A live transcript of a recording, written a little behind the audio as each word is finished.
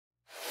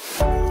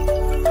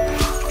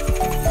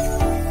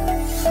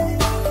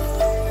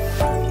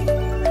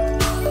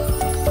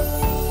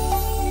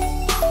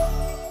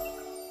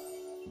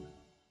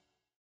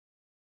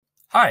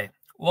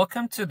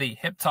Welcome to the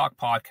Hip Talk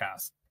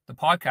podcast, the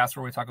podcast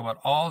where we talk about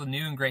all the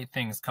new and great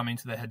things coming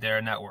to the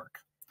Hedera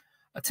network.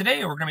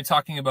 Today, we're going to be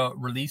talking about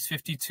Release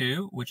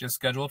 52, which is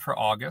scheduled for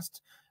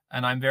August.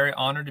 And I'm very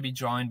honored to be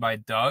joined by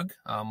Doug,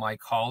 my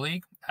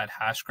colleague at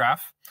Hashgraph,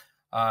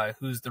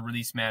 who's the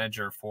release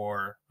manager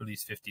for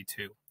Release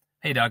 52.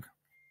 Hey, Doug.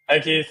 Hi,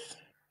 Keith.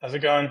 How's it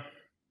going?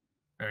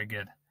 Very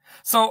good.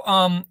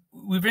 So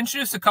we've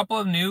introduced a couple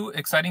of new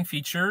exciting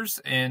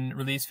features in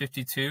Release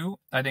 52.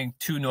 I think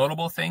two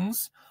notable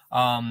things,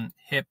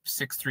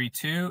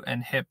 HIP-632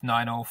 and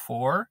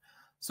HIP-904.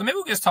 So maybe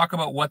we'll just talk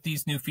about what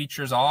these new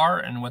features are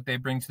and what they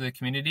bring to the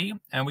community.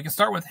 And we can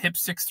start with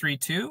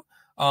HIP-632.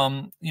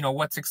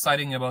 What's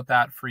exciting about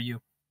that for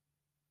you?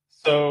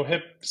 So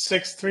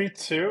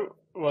HIP-632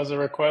 was a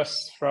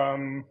request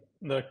from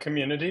the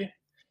community.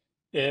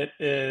 It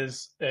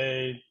is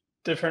a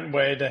different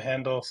way to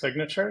handle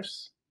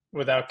signatures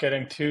without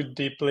getting too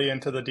deeply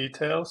into the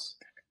details.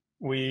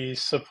 We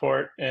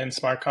support in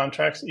smart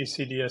contracts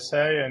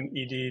ECDSA and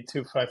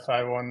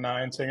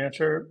ED25519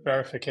 signature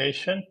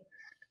verification.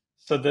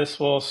 So this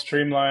will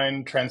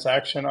streamline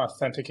transaction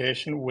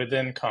authentication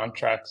within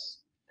contracts.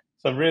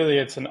 So really,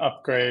 it's an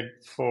upgrade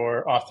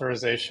for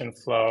authorization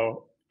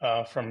flow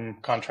from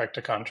contract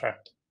to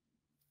contract.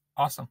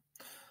 Awesome.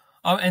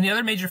 And the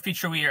other major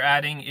feature we are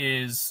adding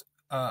is,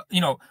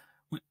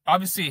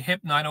 obviously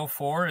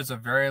HIP-904 is a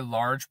very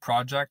large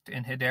project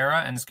in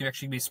Hedera, and it's going to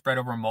actually be spread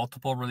over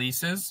multiple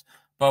releases.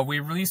 But we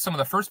released some of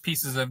the first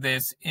pieces of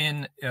this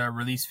in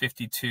Release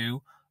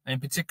 52, in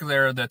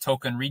particular the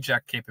token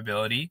reject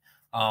capability,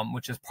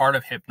 which is part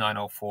of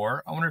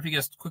HIP-904. I wonder if you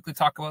just quickly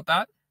talk about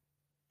that.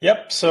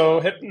 Yep, so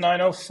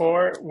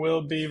HIP-904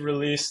 will be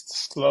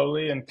released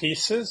slowly in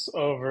pieces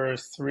over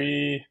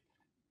 3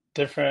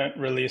 different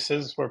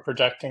releases we're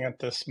projecting at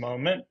this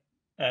moment.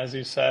 As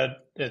you said,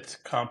 it's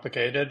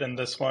complicated, and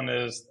this one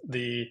is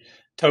the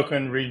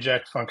token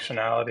reject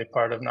functionality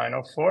part of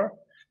 904.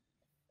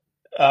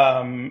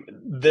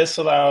 This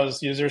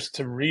allows users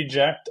to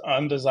reject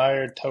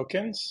undesired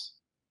tokens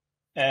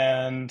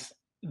and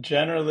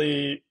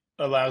generally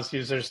allows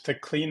users to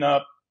clean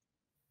up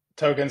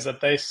tokens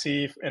that they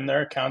see in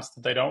their accounts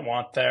that they don't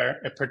want there.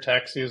 It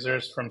protects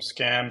users from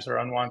scams or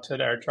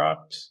unwanted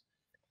airdrops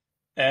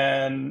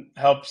and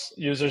helps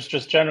users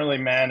just generally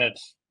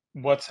manage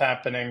what's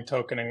happening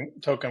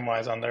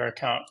token-wise on their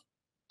account.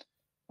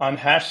 On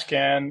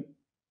Hashscan,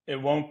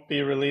 it won't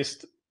be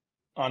released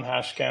on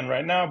Hashscan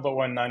right now, but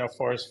when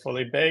 904 is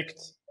fully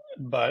baked,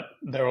 but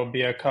there will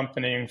be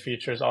accompanying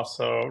features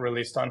also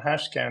released on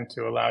Hashscan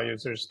to allow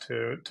users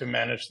to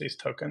manage these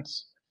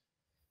tokens.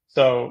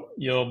 So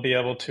you'll be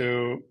able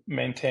to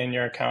maintain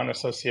your account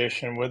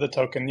association with a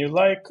token you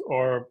like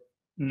or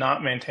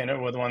not maintain it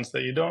with ones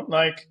that you don't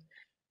like.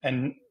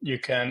 And you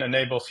can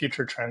enable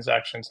future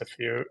transactions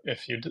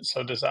if you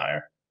so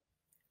desire.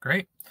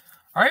 Great.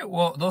 All right.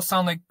 Well, those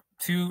sound like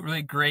 2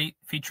 really great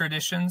feature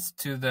additions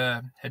to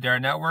the Hedera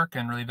network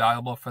and really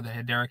valuable for the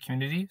Hedera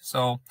community.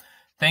 So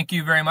thank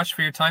you very much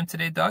for your time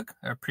today, Doug.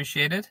 I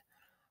appreciate it.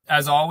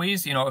 As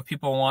always, if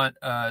people want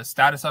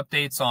status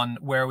updates on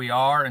where we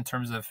are in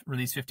terms of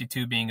Release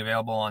 52 being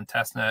available on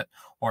testnet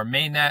or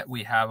mainnet,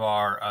 we have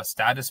our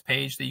status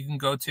page that you can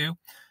go to.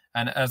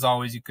 And as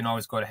always, you can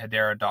always go to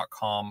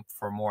hedera.com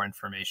for more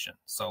information.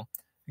 So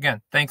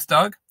again, thanks,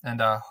 Doug,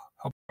 and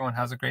hope everyone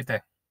has a great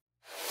day.